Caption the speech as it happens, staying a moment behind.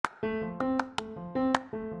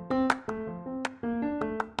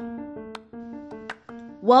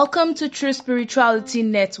Welcome to True Spirituality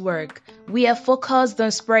Network. We are focused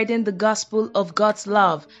on spreading the gospel of God's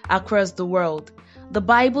love across the world. The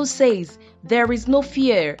Bible says there is no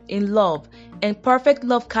fear in love, and perfect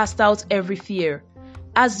love casts out every fear.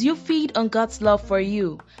 As you feed on God's love for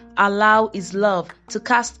you, allow His love to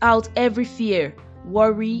cast out every fear,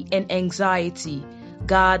 worry, and anxiety.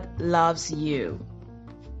 God loves you.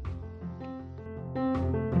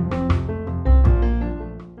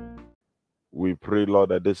 We pray, Lord,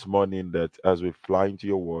 that this morning that as we fly into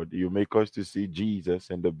your word, you make us to see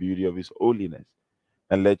Jesus and the beauty of his holiness.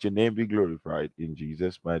 And let your name be glorified. In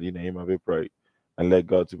Jesus' mighty name I will pray. And let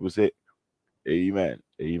God's people say, Amen.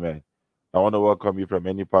 Amen. I want to welcome you from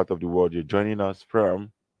any part of the world you're joining us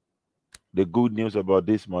from. The good news about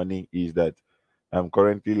this morning is that I'm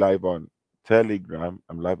currently live on Telegram,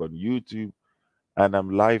 I'm live on YouTube, and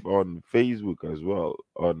I'm live on Facebook as well.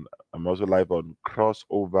 I'm also live on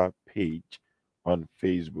Crossover page on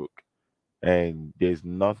Facebook. And there's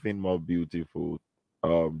nothing more beautiful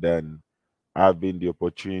than having the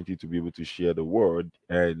opportunity to be able to share the word.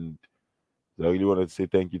 And so I really want to say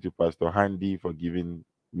thank you to Pastor Handy for giving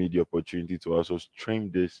me the opportunity to also stream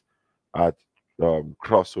this at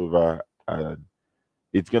Crossover. And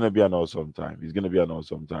it's gonna be an awesome time. It's gonna be an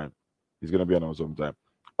awesome time. It's gonna be an awesome time.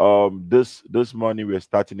 This morning we're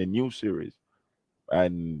starting a new series,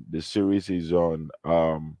 and the series is on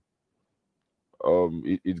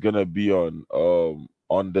it's gonna be on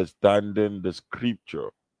understanding the scripture,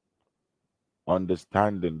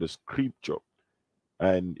 understanding the scripture.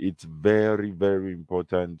 And it's very, very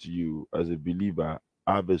important you as a believer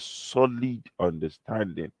have a solid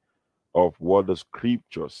understanding of what the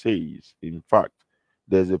scripture says. In fact,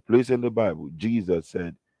 there's a place in the Bible, Jesus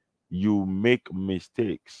said, you make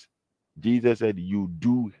mistakes. Jesus said, you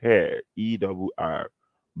do err, EWR,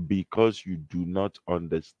 because you do not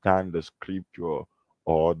understand the scripture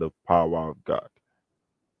or the power of God.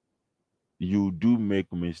 You do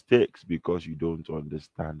make mistakes because you don't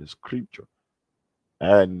understand the scripture.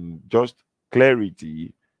 And just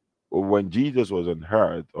clarity, when Jesus was on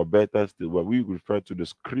earth, or better still, when we refer to the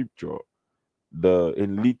scripture, the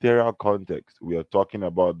in literal context, we are talking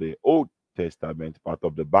about the Old Testament part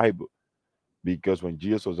of the Bible. Because when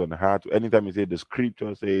Jesus was on earth, anytime you say the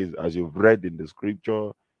scripture says, as you've read in the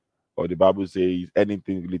scripture, or the Bible says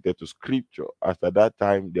anything related to scripture, after that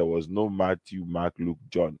time there was no Matthew, Mark, Luke,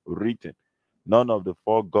 John written. None of the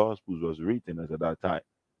four gospels was written as at that time.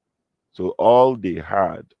 So all they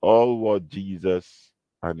had, all what Jesus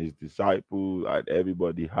and his disciples and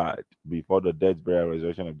everybody had before the death, burial,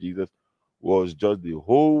 resurrection of Jesus was just the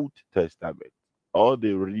Old Testament. All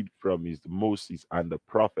they read from is Moses and the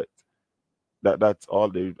prophets. That's all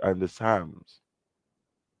they read, and the Psalms.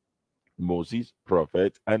 Moses,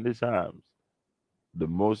 prophet, and the Psalms. The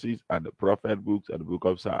Moses and the prophet books and the book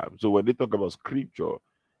of Psalms. So when they talk about scripture,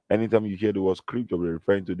 anytime you hear the word scripture, we're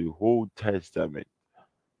referring to the Old Testament.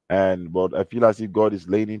 And but I feel as if God is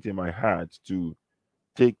laying it in my heart to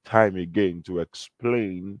take time again to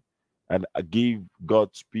explain and give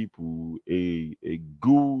God's people a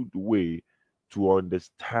good way to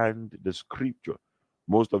understand the scripture.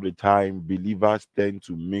 Most of the time, believers tend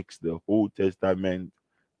to mix the Old Testament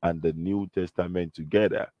and the New Testament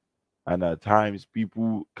together. And at times,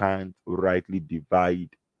 people can't rightly divide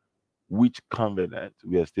which covenant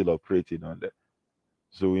we are still operating under.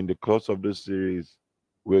 So, in the course of this series,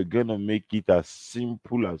 we're going to make it as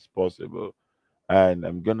simple as possible. And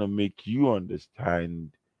I'm going to make you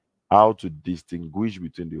understand how to distinguish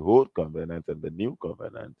between the old covenant and the new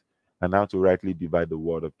covenant, and how to rightly divide the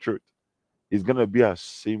word of truth. It's going to be as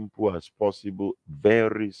simple as possible,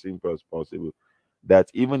 very simple as possible. That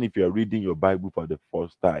even if you're reading your Bible for the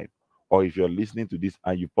first time, or if you're listening to this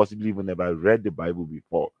and you possibly even never read the Bible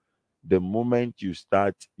before, the moment you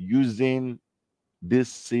start using this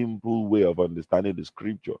simple way of understanding the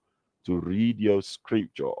scripture to read your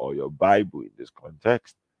scripture or your Bible in this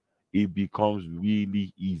context, it becomes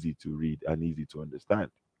really easy to read and easy to understand.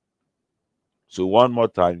 So, one more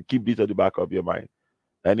time, keep this at the back of your mind.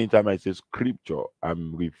 Anytime I say scripture,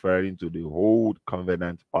 I'm referring to the whole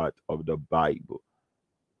covenant part of the Bible.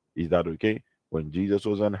 Is that okay? When Jesus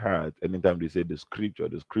was on earth, anytime they say the scripture,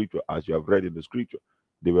 as you have read in the scripture,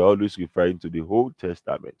 they were always referring to the Old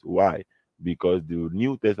Testament. Why? Because the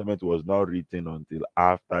New Testament was not written until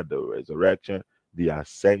after the resurrection, the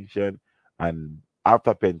ascension, and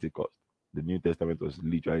after Pentecost. The New Testament was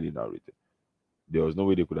literally not written. There was no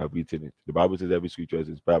way they could have written it. The Bible says every scripture is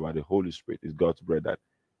inspired by the Holy Spirit. It's God's bread that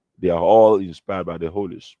they are all inspired by the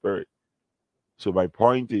Holy Spirit. So my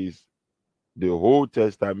point is, The whole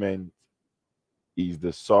Testament is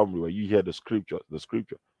the summary. When you hear the scripture,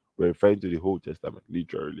 we're referring to the whole Testament,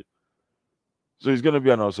 literally. So it's going to be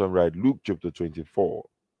an awesome ride. Luke chapter 24.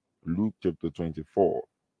 Luke chapter 24.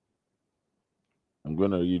 I'm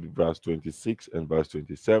going to read verse 26 and verse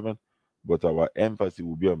 27, but our emphasis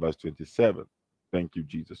will be on verse 27. Thank you,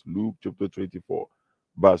 Jesus. Luke chapter 24,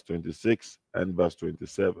 verse 26 and verse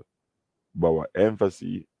 27. But our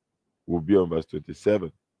emphasis will be on verse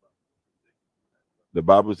 27. The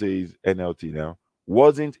Bible says, NLT now,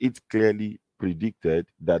 wasn't it clearly predicted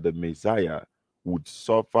that the Messiah would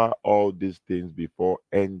suffer all these things before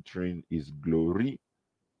entering his glory?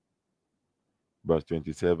 Verse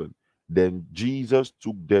 27. Then Jesus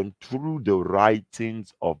took them through the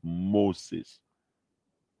writings of Moses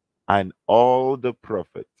and all the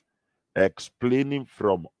prophets, explaining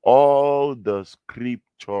from all the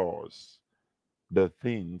scriptures the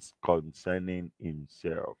things concerning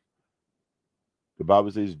himself. The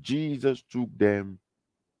Bible says Jesus took them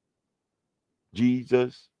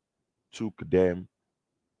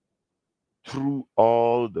through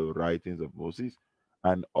all the writings of Moses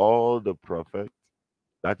and all the prophets,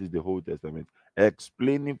 that is the whole Testament,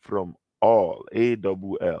 explaining from all,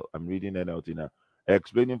 AWL, I'm reading NLT now,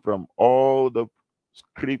 explaining from all the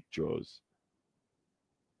scriptures,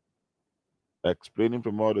 explaining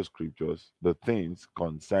from all the scriptures the things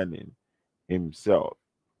concerning himself.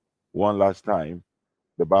 One last time,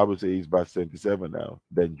 the Bible says, verse 27 now,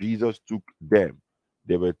 then Jesus took them.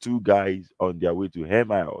 There were two guys on their way to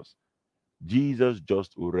Emmaus. Jesus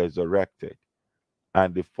just resurrected.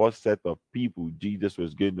 And the first set of people Jesus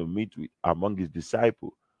was going to meet with among his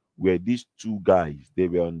disciples were these two guys. They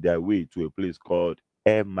were on their way to a place called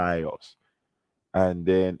Emmaus. And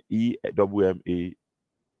then EWMAUS,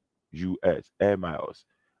 Emmaus.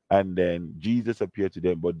 And then Jesus appeared to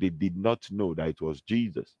them, but they did not know that it was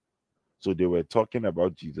Jesus. So they were talking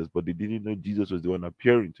about Jesus, but they didn't know Jesus was the one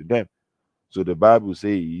appearing to them. So the Bible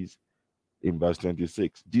says in verse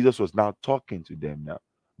 26, Jesus was now talking to them now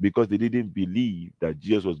because they didn't believe that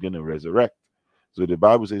Jesus was going to resurrect. So the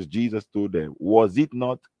Bible says Jesus told them, was it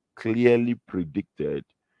not clearly predicted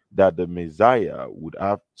that the Messiah would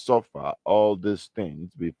have suffer all these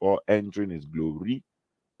things before entering his glory?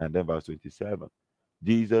 And then verse 27,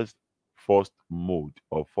 Jesus' first mode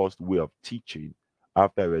or first way of teaching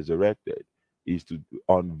after resurrected is to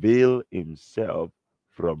unveil himself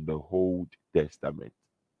from the Old Testament.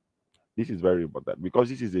 This is very important because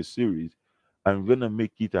this is a series. I'm going to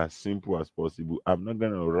make it as simple as possible. I'm not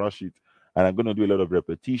going to rush it, and I'm going to do a lot of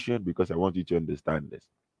repetition because I want you to understand this.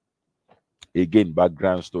 Again,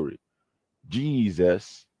 background story.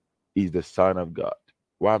 Jesus is the Son of God.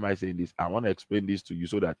 Why am I saying this? I want to explain this to you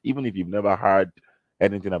so that even if you've never heard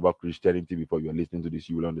anything about Christianity before you're listening to this,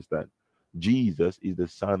 you will understand. Jesus is the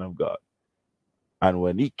Son of God. And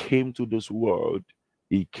when he came to this world,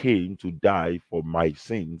 he came to die for my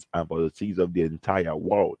sins and for the sins of the entire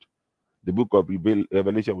world. The book of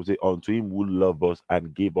Revelation will say, unto him who loved us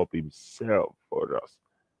and gave up himself for us.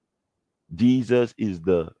 Jesus is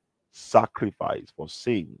the sacrifice for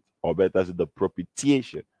sins, or better said, the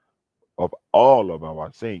propitiation of all of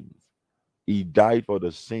our sins. He died for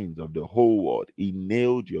the sins of the whole world. He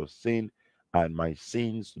nailed your sin and my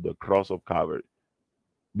sins to the cross of Calvary.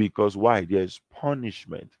 Because why? There's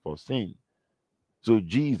punishment for sin. So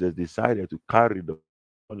Jesus decided to carry the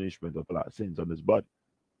punishment of our sins on his body.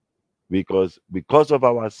 Because of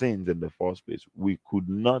our sins in the first place, we could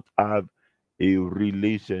not have a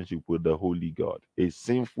relationship with the Holy God. A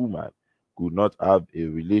sinful man could not have a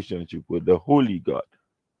relationship with the Holy God.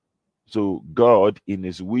 So God, in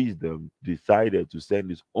his wisdom, decided to send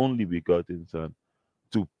his only begotten Son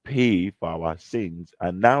to pay for our sins.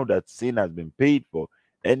 And now that sin has been paid for,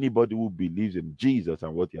 anybody who believes in Jesus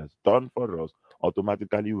and what he has done for us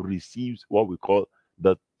automatically receives what we call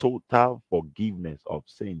the total forgiveness of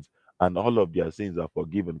sins. And all of their sins are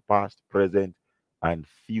forgiven, past, present, and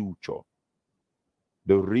future.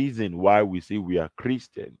 The reason why we say we are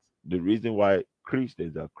Christians, the reason why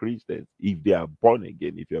Christians are Christians, if they are born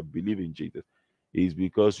again, if you are believing Jesus, is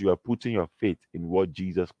because you are putting your faith in what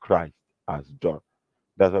Jesus Christ has done.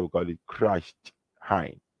 That's why we call it Christ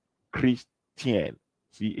Hein. Christian.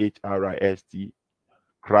 Christ.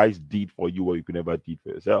 Christ did for you what you could never did for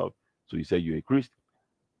yourself. So you say you're a Christian.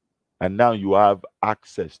 And now you have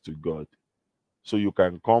access to God. So you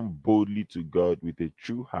can come boldly to God with a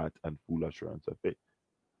true heart and full assurance of faith.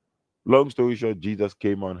 Long story short, Jesus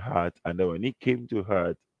came on earth, and then when he came to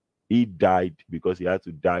earth, he died because he had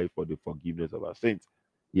to die for the forgiveness of our sins.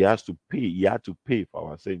 He had to pay for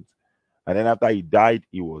our sins. And then after he died,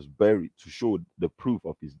 he was buried to show the proof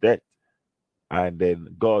of his death. And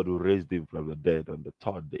then God raised him from the dead on the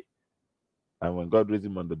third day. And when God raised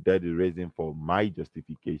him on the dead, he raised him for my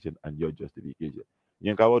justification and your justification.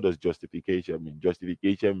 Yanka, what does justification mean?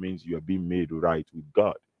 Justification means you are being made right with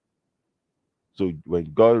God. So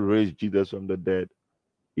when God raised Jesus from the dead,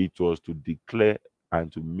 it was to declare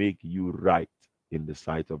and to make you right in the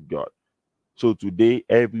sight of God. So today,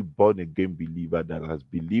 every born again believer that has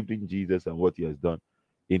believed in Jesus and what he has done,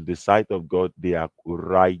 in the sight of God, they are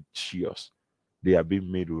righteous. They are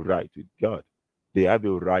being made right with God. They have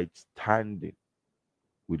a right standing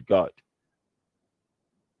with God.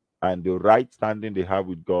 And the right standing they have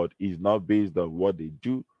with God is not based on what they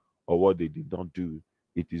do or what they did not do.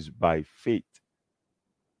 It is by faith.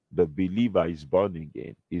 The believer is born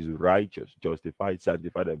again, is righteous, justified,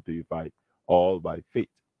 sanctified, and purified, all by faith.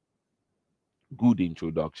 Good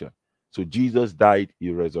introduction. So Jesus died,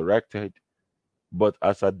 he resurrected, but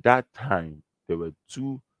as at that time, there were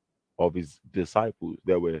two of his disciples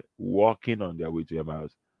that were walking on their way to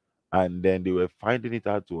Emmaus, and then they were finding it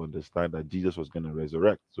hard to understand that Jesus was going to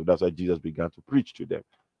resurrect. So that's why Jesus began to preach to them.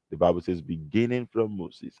 The Bible says, beginning from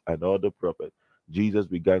Moses and all the prophets, Jesus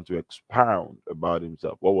began to expound about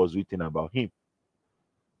himself, what was written about him.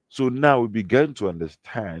 So now we began to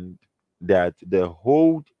understand that the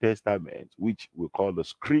Old Testament, which we call the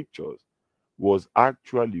scriptures, was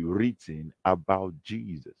actually written about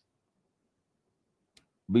Jesus.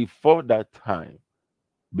 Before that time,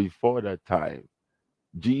 before that time,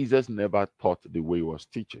 Jesus never taught the way he was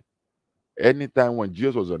teaching. Anytime when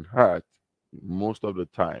Jesus was on earth, most of the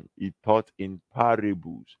time, he taught in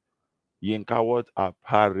parables. Yinka, what are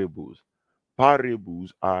parables?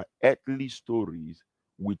 Parables are earthly stories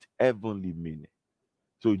with heavenly meaning.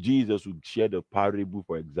 So Jesus would share the parable,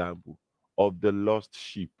 for example, of the lost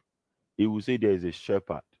sheep. He would say there is a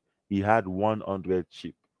shepherd. He had 100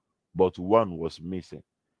 sheep, but one was missing.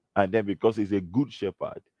 And then because he's a good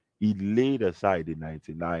shepherd, he laid aside the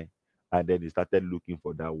 99 and then he started looking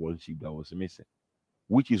for that one sheep that was missing,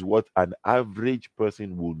 which is what an average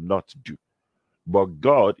person will not do. But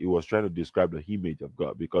God, he was trying to describe the image of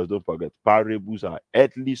God, because don't forget, parables are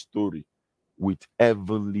earthly story with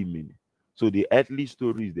heavenly meaning. So the earthly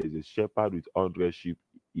stories, there's a shepherd with 100 sheep.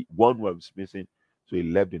 One was missing, so he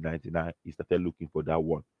left the 99. He started looking for that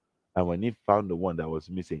one. And when he found the one that was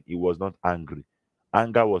missing, he was not angry.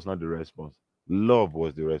 Anger was not the response. Love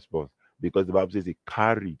was the response. Because the Bible says he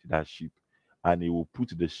carried that sheep and he will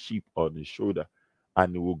put the sheep on his shoulder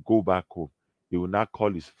and he will go back home. He will not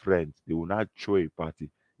call his friends. They will not throw a party.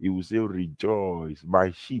 He will say, rejoice,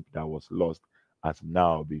 my sheep that was lost has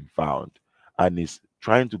now been found. And is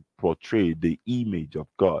trying to portray the image of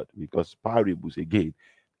God, because parables, again,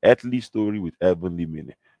 earthly story with heavenly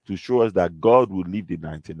meaning, to show us that God will leave the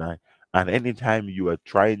 99. And anytime you are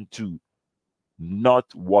trying to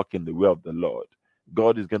not walk in the way of the Lord,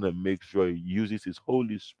 God is going to make sure He uses His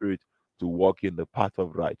Holy Spirit to walk in the path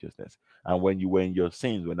of righteousness. And when you were in your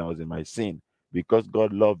sins, when I was in my sin, because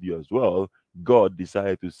God loved you as well, God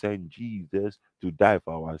decided to send Jesus to die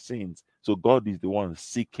for our sins. So God is the one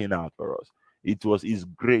seeking out for us. It was His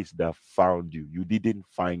grace that found you. You didn't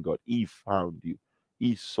find God, He found you,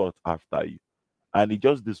 He sought after you. And it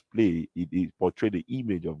just displayed, it portrayed the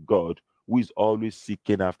image of God, who is always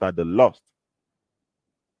seeking after the lost.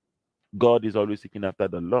 God is always seeking after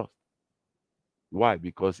the lost. Why?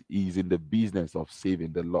 Because He's in the business of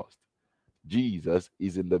saving the lost. Jesus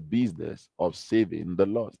is in the business of saving the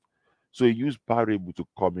lost. So He used parable to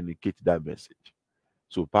communicate that message.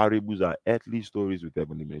 So parables are earthly stories with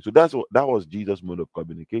heavenly meaning. So that was Jesus' mode of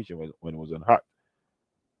communication when He was on earth.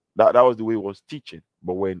 That was the way He was teaching.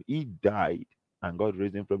 But when He died and God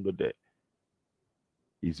raised Him from the dead,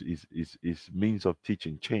 his means of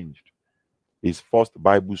teaching changed. His first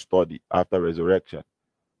Bible study after resurrection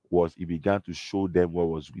was He began to show them what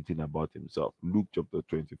was written about Himself. Luke chapter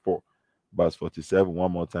 24, verse 47.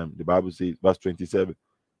 One more time. The Bible says, verse 27,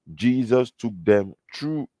 Jesus took them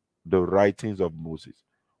through the writings of Moses.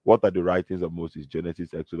 What are the writings of Moses?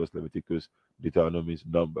 Genesis, Exodus, Leviticus, Deuteronomy,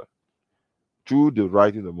 Number. Through the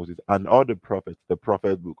writings of Moses and all the prophets, the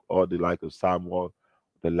prophet book, all the likes of Samuel,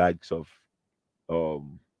 the likes of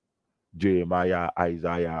um, Jeremiah,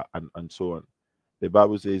 Isaiah, and so on. The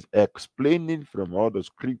Bible says, explaining from all the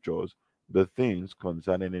scriptures the things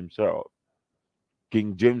concerning Himself.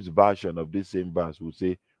 King James Version of this same verse will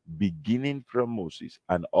say, beginning from Moses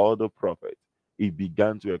and all the prophets, He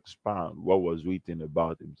began to expound what was written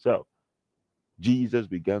about Himself. Jesus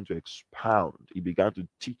began to expound, He began to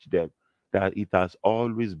teach them that it has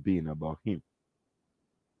always been about Him.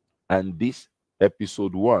 And this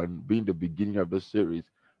episode 1, being the beginning of the series,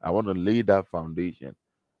 I want to lay that foundation.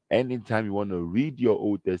 Anytime you want to read your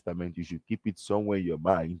Old Testament, you should keep it somewhere in your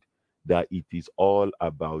mind that it is all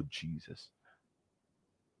about Jesus.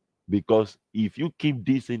 Because if you keep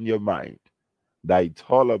this in your mind, that it's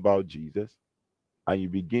all about Jesus, and you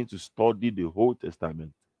begin to study the Old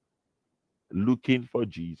Testament, looking for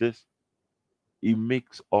Jesus, it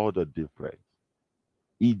makes all the difference.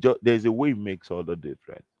 There's a way it makes all the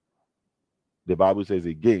difference. The Bible says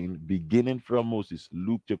again, beginning from Moses,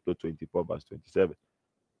 Luke chapter 24, verse 27,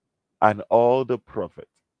 and all the prophets,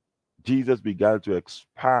 Jesus began to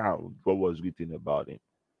expound what was written about him.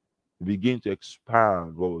 Begin to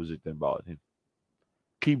expound what was written about him.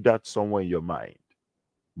 Keep that somewhere in your mind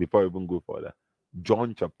before I even go further.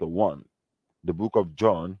 John chapter 1, the book of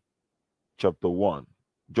John chapter 1.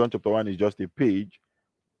 John chapter 1 is just a page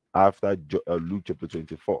after Luke chapter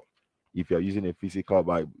 24. If you're using a physical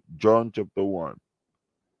Bible, John chapter 1.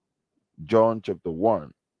 John chapter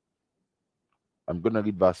 1. I'm going to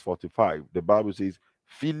read verse 45. The Bible says,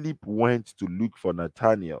 Philip went to look for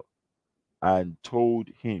Nathanael and told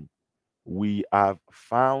him, we have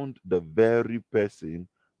found the very person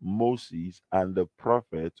Moses and the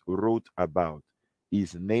prophets wrote about.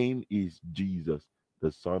 His name is Jesus,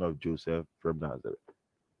 the son of Joseph from Nazareth.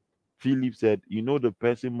 Philip said, you know the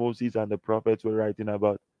person Moses and the prophets were writing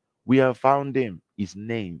about? We have found him. His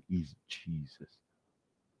name is Jesus.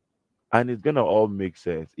 And it's going to all make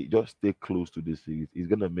sense. It just stay close to this series. It's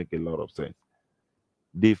going to make a lot of sense.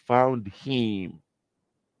 They found him.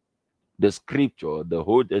 The scripture, the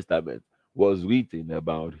Old Testament, was written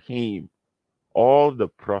about him. All the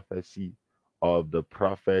prophecy of the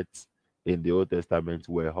prophets in the Old Testament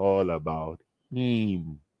were all about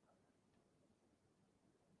him.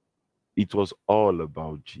 It was all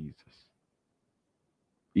about Jesus.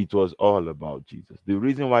 It was all about Jesus. The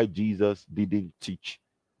reason why Jesus didn't teach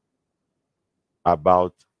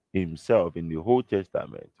about himself in the Old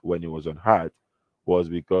Testament when he was on earth was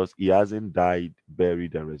because he hasn't died,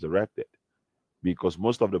 buried, and resurrected. Because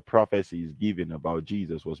most of the prophecies given about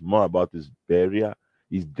Jesus was more about his burial,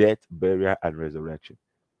 his death, burial, and resurrection.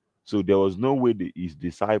 So there was no way his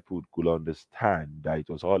disciples could understand that it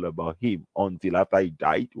was all about him until after he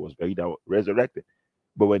died, he was buried and resurrected.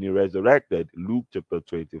 But when he resurrected, Luke chapter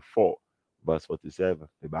 24, verse 47,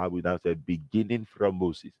 the Bible now said, beginning from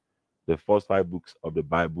Moses, the first 5 books of the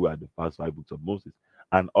Bible are the first 5 books of Moses,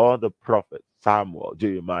 and all the prophets, Samuel,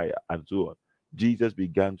 Jeremiah, and so on, Jesus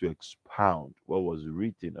began to expound what was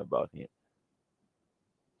written about him.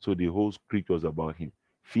 So the whole scripture was about him.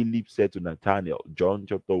 Philip said to Nathanael, John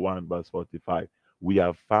chapter 1, verse 45, we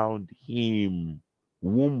have found him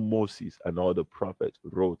whom Moses and all the prophets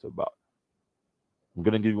wrote about. I'm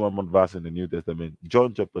going to give you one more verse in the New Testament.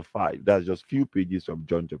 John chapter 5. That's just few pages from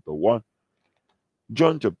John chapter 1.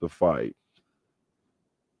 John chapter 5.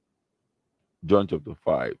 John chapter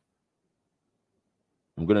 5.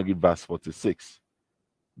 I'm going to give verse 46.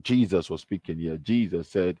 Jesus was speaking here. Jesus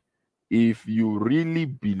said, if you really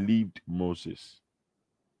believed Moses,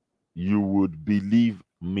 you would believe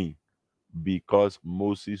me because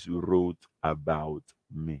Moses wrote about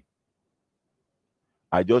me.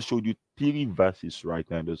 I just showed you 3 verses right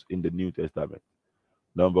now in the New Testament.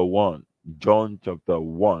 Number 1, John chapter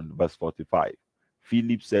 1, verse 45.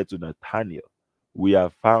 Philip said to Nathanael, we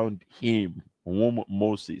have found him whom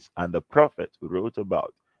Moses and the prophets wrote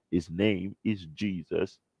about. His name is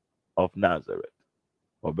Jesus of Nazareth,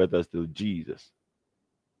 or better still, Jesus.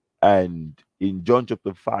 And in John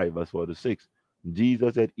chapter 5, verse 46,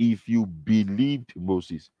 Jesus said, if you believed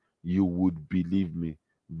Moses, you would believe me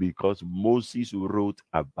because Moses wrote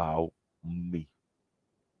about me.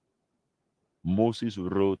 Moses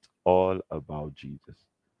wrote all about Jesus.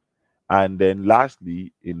 And then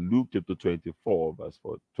lastly, in Luke chapter 24, verse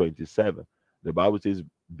 27, the Bible says,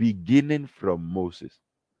 beginning from Moses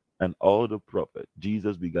and all the prophets,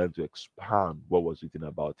 Jesus began to expand what was written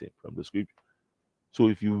about him from the scripture. So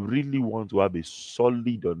if you really want to have a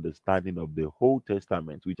solid understanding of the whole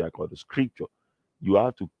Testament, which I call the scripture, you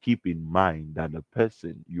have to keep in mind that the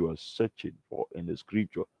person you are searching for in the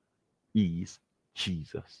scripture is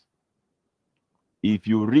Jesus. If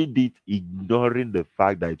you read it ignoring the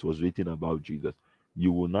fact that it was written about Jesus,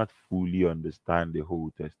 you will not fully understand the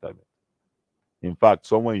whole Testament. In fact,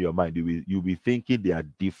 somewhere in your mind, you'll be thinking they are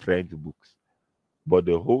different books. But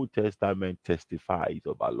the whole Testament testifies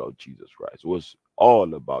about Lord Jesus Christ. It was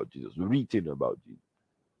all about Jesus, written about Jesus.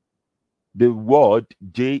 The word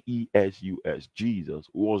Jesus, Jesus,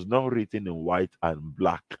 was not written in white and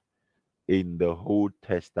black in the whole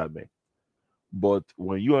Testament. But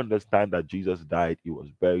when you understand that Jesus died, he was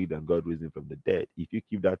buried, and God raised him from the dead, if you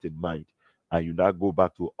keep that in mind and you now go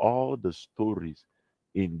back to all the stories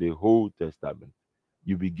in the whole Testament,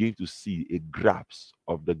 you begin to see a grasp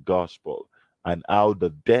of the gospel and how the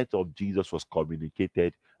death of Jesus was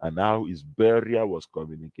communicated, and how his burial was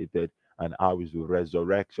communicated, and how his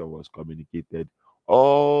resurrection was communicated,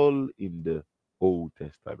 all in the Old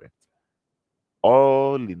Testament.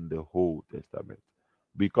 All in the Old Testament.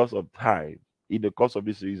 Because of time, in the course of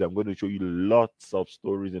this series, I'm going to show you lots of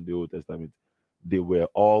stories in the Old Testament. They were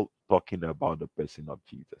all talking about the person of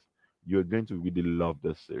Jesus. You're going to really love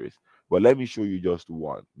this series. But let me show you just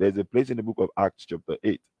one. There's a place in the book of Acts, chapter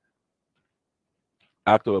 8.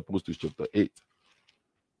 Act of Apostles, chapter 8.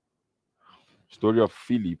 Story of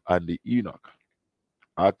Philip and the eunuch.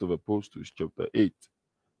 Act of Apostles, chapter 8.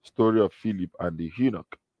 Story of Philip and the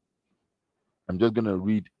eunuch. I'm just going to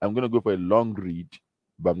read. I'm going to go for a long read,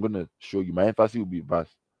 but I'm going to show you. My emphasis will be verse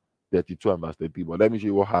 32 and verse 30. But let me show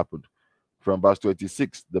you what happened. From verse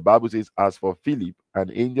 26, the Bible says, as for Philip, an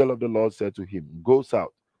angel of the Lord said to him, go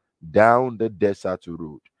south down the desert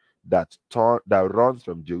road that runs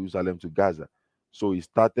from Jerusalem to Gaza. So he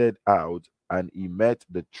started out and he met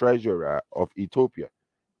the treasurer of Ethiopia,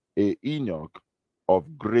 a eunuch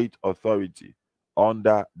of great authority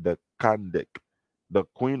under the Kandake, the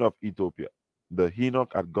queen of Ethiopia. The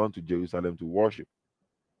eunuch had gone to Jerusalem to worship.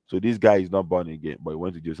 So this guy is not born again, but he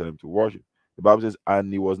went to Jerusalem to worship. The Bible says,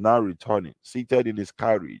 and he was now returning, seated in his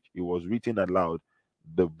carriage. He was reading aloud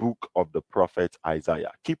the book of the prophet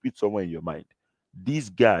Isaiah. Keep it somewhere in your mind. This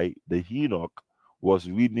guy, the eunuch, was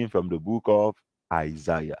reading from the book of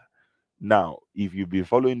Isaiah. Now, if you've been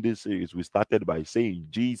following this series, we started by saying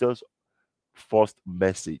Jesus' first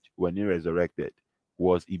message when he resurrected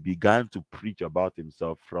was he began to preach about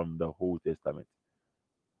himself from the Old Testament.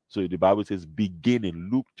 So the Bible says, beginning,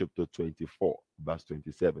 Luke chapter 24, verse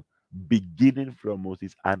 27, beginning from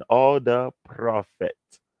Moses and all the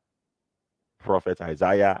prophets. Prophet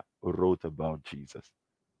Isaiah wrote about Jesus.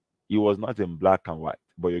 He was not in black and white,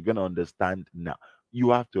 but you're going to understand now. You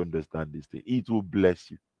have to understand this thing. It will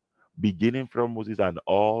bless you. Beginning from Moses and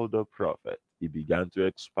all the prophets, he began to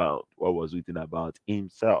expound what was written about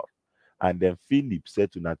himself. And then Philip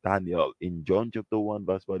said to Nathanael in John chapter 1,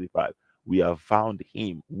 verse 45, we have found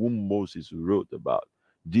him whom Moses wrote about.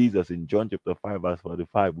 Jesus in John chapter 5, verse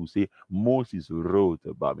 45 will say, Moses wrote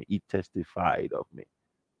about me. He testified of me.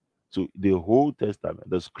 So the whole Testament,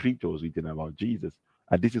 the scripture was written about Jesus.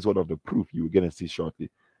 And this is one of the proof you're going to see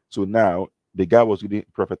shortly. So now the guy was reading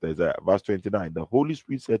Prophet Isaiah, verse 29. The Holy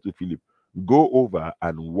Spirit said to Philip, go over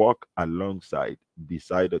and walk alongside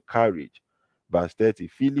beside the carriage. Verse 30,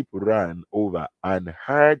 Philip ran over and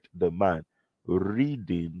heard the man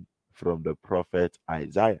reading from the prophet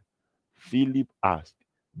Isaiah. Philip asked,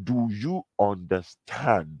 do you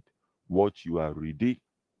understand what you are reading?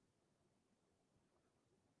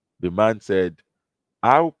 The man said,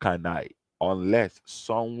 how can I, unless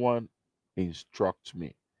someone instructs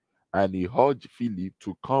me? And he urged Philip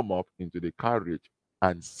to come up into the carriage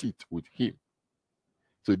and sit with him.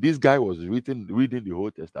 So this guy was reading the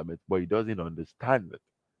Old Testament, but he doesn't understand it.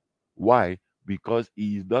 Why? Because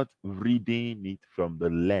he is not reading it from the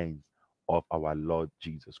lens of our Lord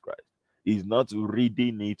Jesus Christ. He's not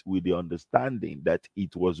reading it with the understanding that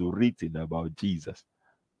it was written about Jesus.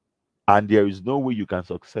 And there is no way you can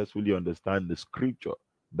successfully understand the scripture,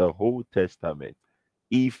 the whole Testament,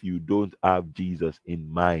 if you don't have Jesus in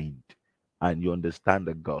mind and you understand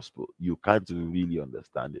the gospel. You can't really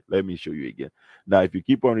understand it. Let me show you again. Now, if you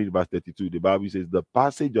keep on reading verse 32, the Bible says the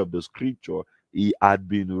passage of the scripture he had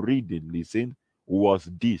been reading, listen, was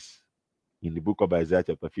this. In the book of Isaiah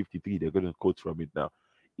chapter 53, they're going to quote from it now.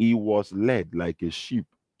 He was led like a sheep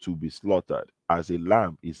to be slaughtered, as a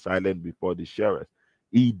lamb is silent before the shearers.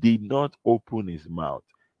 He did not open his mouth.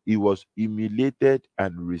 He was humiliated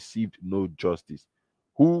and received no justice.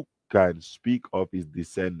 Who can speak of his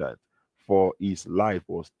descendants? For his life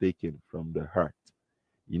was taken from the earth.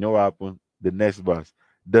 You know what happened? The next verse.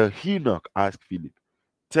 The eunuch asked Philip,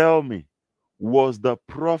 tell me, was the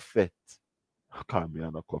prophet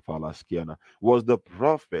was the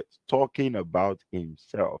prophet talking about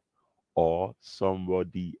himself or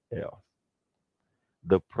somebody else?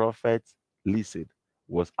 The prophet, listen,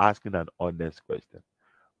 was asking an honest question.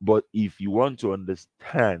 But if you want to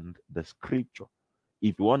understand the scripture,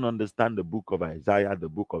 if you want to understand the book of Isaiah, the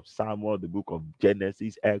book of Samuel, the book of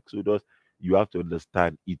Genesis, Exodus, you have to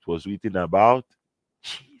understand it was written about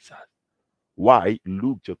Jesus. Why?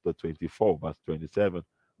 Luke chapter 24, verse 27.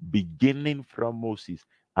 Beginning from Moses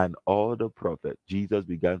and all the prophets, Jesus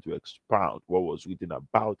began to expound what was written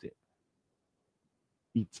about him.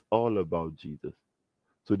 It's all about Jesus.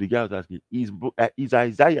 So the guy was asking, is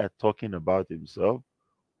Isaiah talking about himself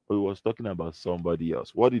or he was talking about somebody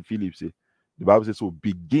else? What did Philip say? The Bible says, so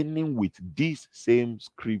beginning with this same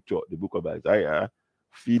scripture, the book of Isaiah,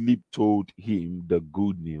 Philip told him the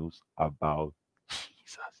good news about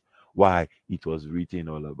Jesus. Why? It was written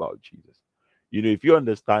all about Jesus. You know, if you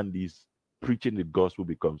understand this, preaching the gospel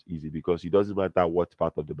becomes easy because it doesn't matter what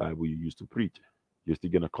part of the Bible you use to preach, you're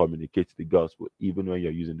still going to communicate the gospel, even when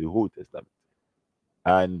you're using the Old Testament.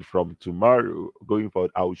 And from tomorrow going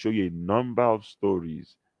forward, I will show you a number of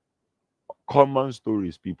stories, common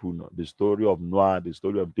stories people know. The story of Noah, the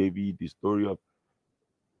story of David, the story of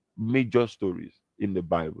major stories in the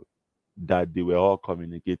Bible that they were all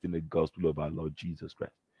communicating the gospel of our Lord Jesus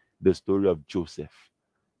Christ. The story of Joseph,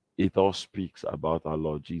 it all speaks about our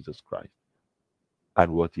Lord Jesus Christ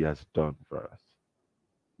and what he has done for us.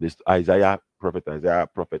 This Isaiah, prophet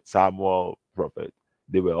Samuel, prophet,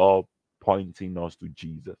 they were all pointing us to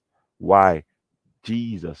Jesus. Why?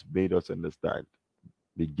 Jesus made us understand.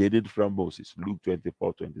 Beginning from Moses, Luke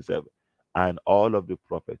 24:27, and all of the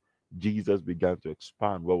prophets, Jesus began to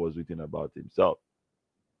expand what was written about himself.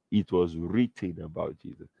 It was written about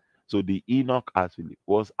Jesus. So the Enoch as Philip,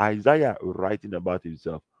 was Isaiah writing about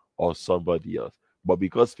himself or somebody else? But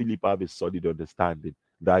because Philip have a solid understanding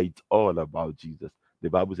that it's all about Jesus, the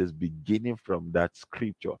Bible says, beginning from that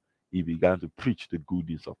scripture, he began to preach the good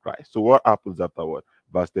news of Christ. So what happens afterward?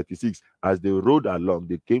 Verse 36, as they rode along,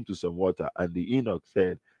 they came to some water, and the Enoch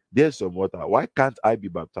said, there's some water. Why can't I be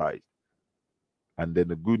baptized? And then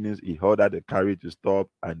the good news, he ordered the carriage to stop,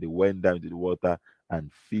 and they went down to the water,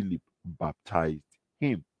 and Philip baptized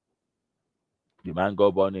him. The man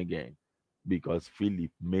got born again because Philip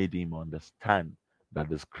made him understand that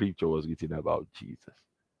the scripture was written about Jesus.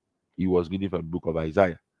 He was reading from the book of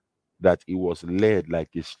Isaiah that he was led like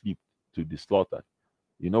a sheep to be slaughtered.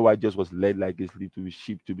 You know why Jesus was led like a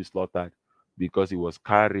sheep to be slaughtered? Because he was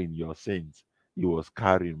carrying your sins. He was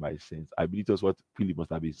carrying my sins. I believe that's what Philip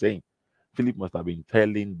must have been saying. Philip must have been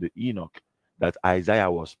telling the Enoch that Isaiah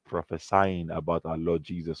was prophesying about our Lord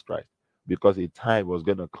Jesus Christ. Because a time was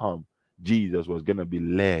going to come, Jesus was going to be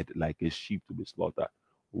led like a sheep to be slaughtered.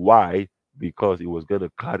 Why? Because he was going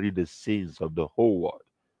to carry the sins of the whole world.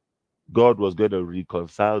 God was going to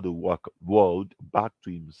reconcile the world back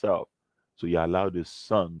to himself. So he allowed his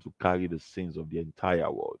son to carry the sins of the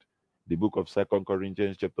entire world. The book of Second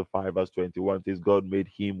Corinthians chapter 5 verse 21 says, God made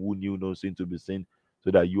him who knew no sin to be sin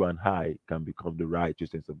so that you and I can become the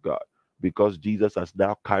righteousness of God. Because Jesus has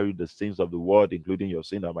now carried the sins of the world, including your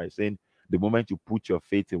sin and my sin, the moment you put your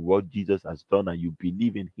faith in what Jesus has done and you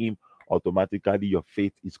believe in him, automatically your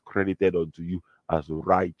faith is credited unto you as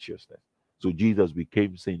righteousness. So Jesus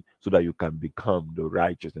became sin so that you can become the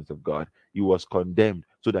righteousness of God. He was condemned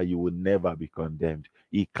so that you will never be condemned.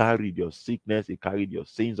 He carried your sickness, he carried your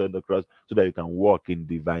sins on the cross so that you can walk in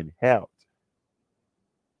divine health.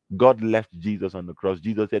 God left Jesus on the cross.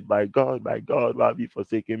 Jesus said, my God, why have you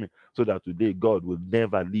forsaken me? So that today God will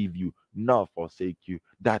never leave you nor forsake you.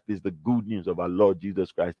 That is the good news of our Lord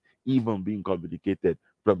Jesus Christ, even being communicated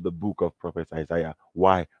from the book of prophet Isaiah.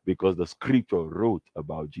 Why? Because the scripture wrote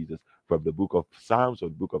about Jesus. From the book of Psalms or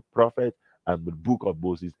the book of prophets and the book of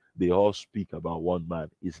Moses, they all speak about one man.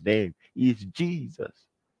 His name is Jesus.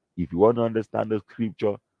 If you want to understand the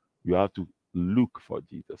scripture, you have to look for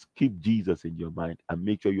Jesus. Keep Jesus in your mind and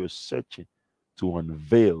make sure you're searching to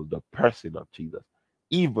unveil the person of Jesus,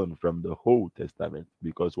 even from the Old Testament.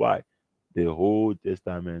 Because why? The Old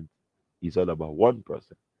Testament is all about one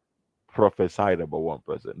person, prophesied about one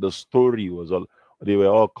person. The story was all, they were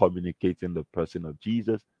all communicating the person of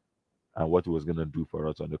Jesus and what he was going to do for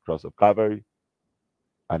us on the cross of Calvary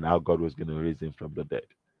and how God was going to raise him from the dead.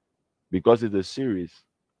 Because it's a series,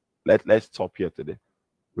 let's stop here today.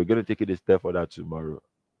 We're going to take it a step further tomorrow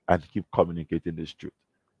and keep communicating this truth.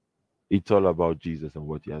 It's all about Jesus and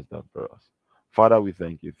what he has done for us. Father, we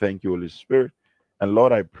thank you. Thank you, Holy Spirit. And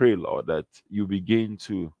Lord, I pray, Lord, that you begin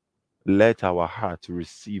to let our heart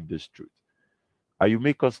receive this truth. And you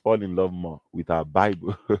make us fall in love more with our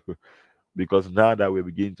Bible. Because now that we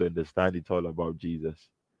begin to understand it's all about Jesus.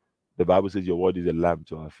 The Bible says your word is a lamp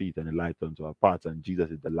to our feet and a light unto our paths, and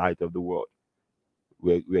Jesus is the light of the world.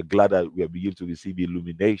 We're glad that we are beginning to receive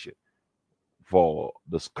illumination for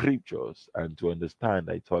the scriptures and to understand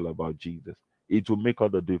that it's all about Jesus. It will make all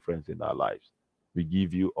the difference in our lives. We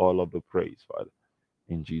give you all of the praise, Father,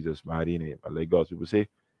 in Jesus' mighty name. And let God's people say,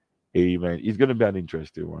 Amen. It's going to be an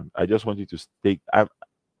interesting one. I just want you to take,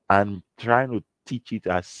 I'm trying to teach it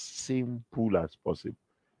as simple as possible.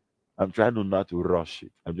 I'm trying to not to rush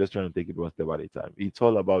it. I'm just trying to take it one step at a time. It's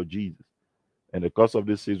all about Jesus. And the course of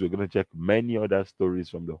this series, we're going to check many other stories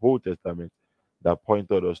from the Old Testament that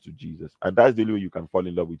pointed us to Jesus. And that's the only way you can fall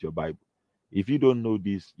in love with your Bible. If you don't know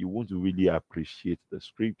this, you won't really appreciate the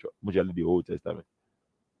scripture, especially the Old Testament.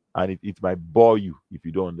 And it might bore you if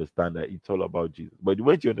you don't understand that it's all about Jesus. But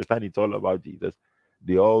when you understand it's all about Jesus,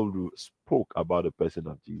 they all spoke about the person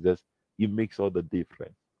of Jesus. It makes all the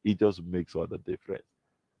difference. It just makes all the difference.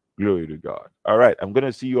 Glory to God. All right, I'm going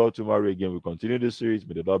to see you all tomorrow again. We'll continue this series.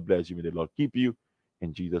 May the Lord bless you. May the Lord keep you.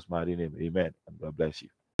 In Jesus' mighty name, amen. And God bless you.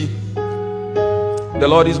 The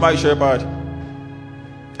Lord is my shepherd.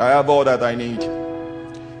 I have all that I need.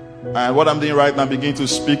 And what I'm doing right now, begin to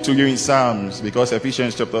speak to you in Psalms, because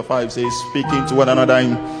Ephesians chapter 5 says, speaking to one another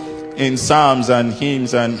in psalms and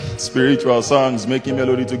hymns and spiritual songs, making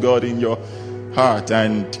melody to God in your heart.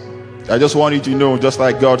 And I just want you to know, just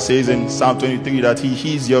like God says in Psalm 23, that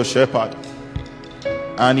He is your shepherd.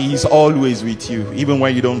 And He's always with you, even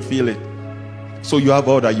when you don't feel it. So you have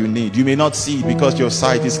all that you need. You may not see it because your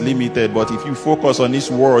sight is limited, but if you focus on His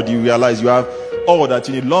word, you realize you have all that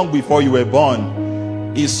you need. Long before you were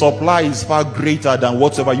born, His supply is far greater than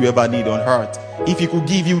whatever you ever need on earth. If He could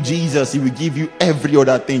give you Jesus, He will give you every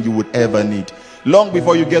other thing you would ever need. Long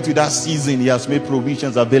before you get to that season, He has made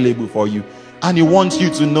provisions available for you. And He wants you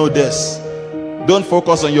to know this. Don't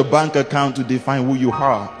focus on your bank account to define who you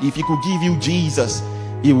are. If He could give you Jesus,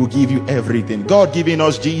 He will give you everything. God giving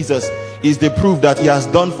us Jesus is the proof that He has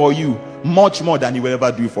done for you much more than He will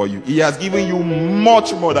ever do for you. He has given you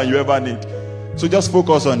much more than you ever need. So just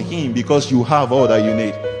focus on Him, because you have all that you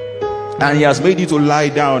need. And He has made you to lie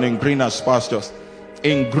down in greener pastures,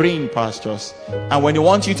 in green pastures. And when He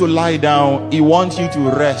wants you to lie down, He wants you to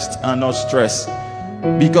rest and not stress,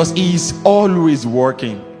 because He is always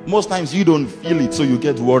working. Most times you don't feel it, so you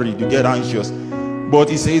get worried, you get anxious. But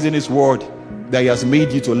He says in His word that He has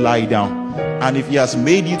made you to lie down. And if He has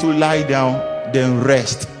made you to lie down, then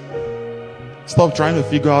rest. Stop trying to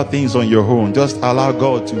figure out things on your own. Just allow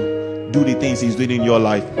God to do the things He's doing in your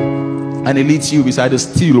life. And He leads you beside the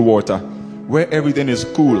still water, where everything is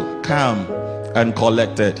cool, calm, and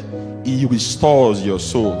collected. He restores your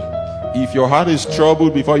soul. If your heart is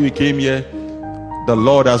troubled before you came here, the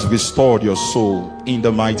Lord has restored your soul in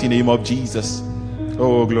the mighty name of Jesus.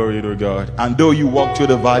 Oh, glory to God. And though you walk through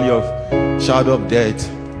the valley of shadow of death,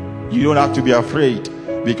 you don't have to be afraid,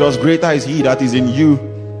 because greater is He that is in you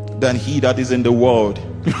than he that is in the world.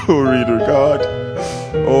 Glory to God.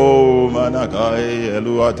 Oh, Manakai,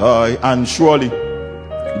 Eluatai. And surely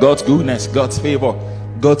God's goodness, God's favor,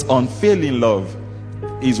 God's unfailing love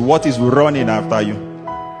is what is running after you.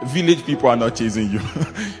 Village people are not chasing you.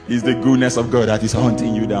 It's the goodness of God that is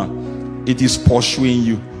hunting you down. It is pursuing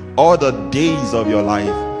you all the days of your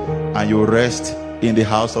life, and you rest in the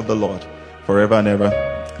house of the Lord forever and ever.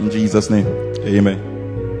 In Jesus' name, amen.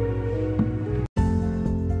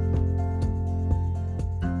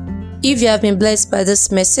 If you have been blessed by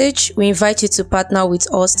this message, we invite you to partner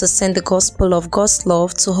with us to send the gospel of God's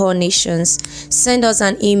love to all nations. Send us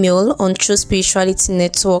an email on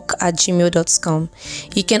truespiritualitynetwork@gmail.com.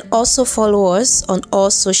 You can also follow us on all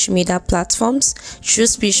social media platforms, True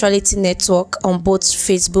Spirituality Network on both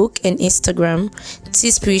Facebook and Instagram, T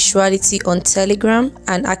Spirituality on Telegram,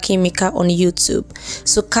 and Akimika on YouTube.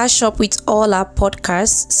 So catch up with all our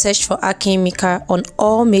podcasts. Search for Akimika on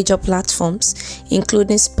all major platforms,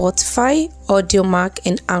 including Spotify, Audiomack,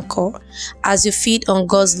 and Anchor. As you feed on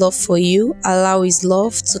God's love for you, allow His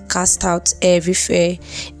love to cast out every fear.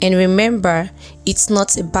 And remember, it's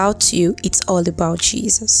not about you, it's all about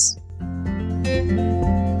Jesus.